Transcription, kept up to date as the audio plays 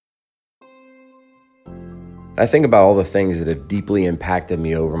I think about all the things that have deeply impacted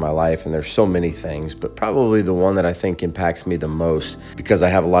me over my life, and there's so many things, but probably the one that I think impacts me the most, because I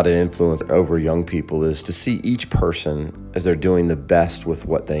have a lot of influence over young people, is to see each person as they're doing the best with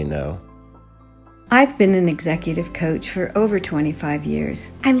what they know. I've been an executive coach for over 25 years.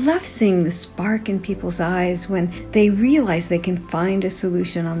 I love seeing the spark in people's eyes when they realize they can find a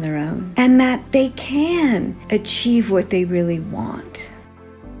solution on their own and that they can achieve what they really want.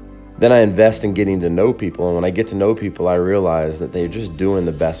 Then I invest in getting to know people, and when I get to know people, I realize that they're just doing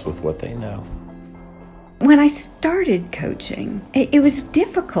the best with what they know. When I started coaching, it was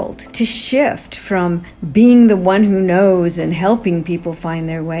difficult to shift from being the one who knows and helping people find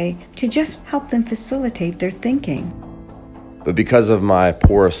their way to just help them facilitate their thinking. But because of my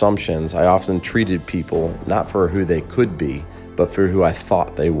poor assumptions, I often treated people not for who they could be, but for who I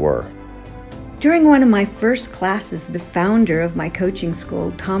thought they were. During one of my first classes, the founder of my coaching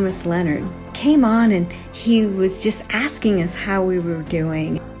school, Thomas Leonard, came on and he was just asking us how we were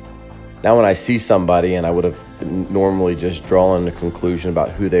doing. Now when I see somebody and I would have normally just drawn a conclusion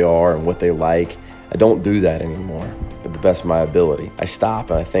about who they are and what they like, I don't do that anymore at the best of my ability. I stop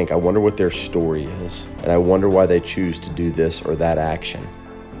and I think, I wonder what their story is, and I wonder why they choose to do this or that action.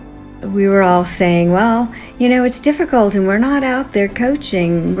 We were all saying, well, it's difficult and we're not out there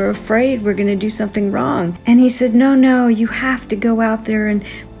coaching. We're afraid we're going to do something wrong. And he said, no, you have to go out there and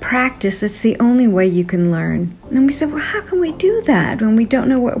practice. It's the only way you can learn. And we said, well, how can we do that when we don't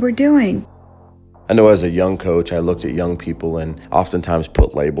know what we're doing? I know as a young coach, I looked at young people and oftentimes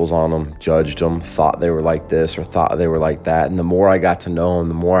put labels on them, judged them, thought they were like this or thought they were like that. And the more I got to know them,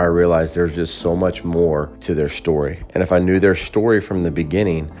 the more I realized there's just so much more to their story. And if I knew their story from the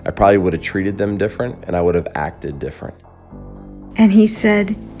beginning, I probably would have treated them different and I would have acted different. And he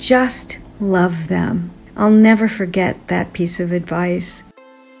said, just love them. I'll never forget that piece of advice.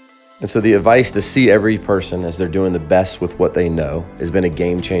 And so the advice to see every person as they're doing the best with what they know has been a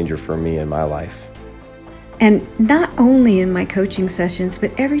game changer for me in my life. And not only in my coaching sessions,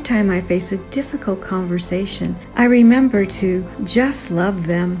 but every time I face a difficult conversation, I remember to just love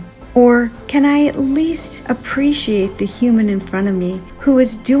them. Or can I at least appreciate the human in front of me who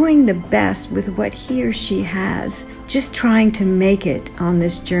is doing the best with what he or she has, just trying to make it on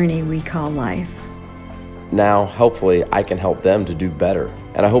this journey we call life. Now, hopefully, I can help them to do better.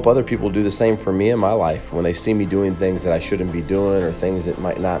 And I hope other people do the same for me in my life when they see me doing things that I shouldn't be doing or things that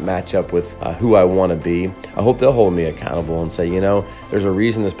might not match up with who I want to be. I hope they'll hold me accountable and say, there's a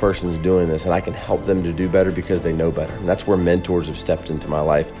reason this person's doing this and I can help them to do better because they know better. And that's where mentors have stepped into my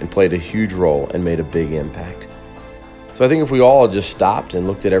life and played a huge role and made a big impact. So I think if we all just stopped and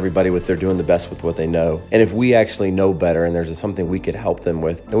looked at everybody with they're doing the best with what they know, and if we actually know better and there's something we could help them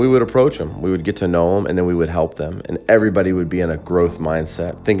with, then we would approach them. We would get to know them and then we would help them. And everybody would be in a growth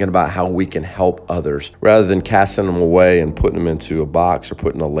mindset, thinking about how we can help others rather than casting them away and putting them into a box or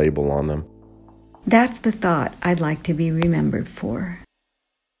putting a label on them. That's the thought I'd like to be remembered for.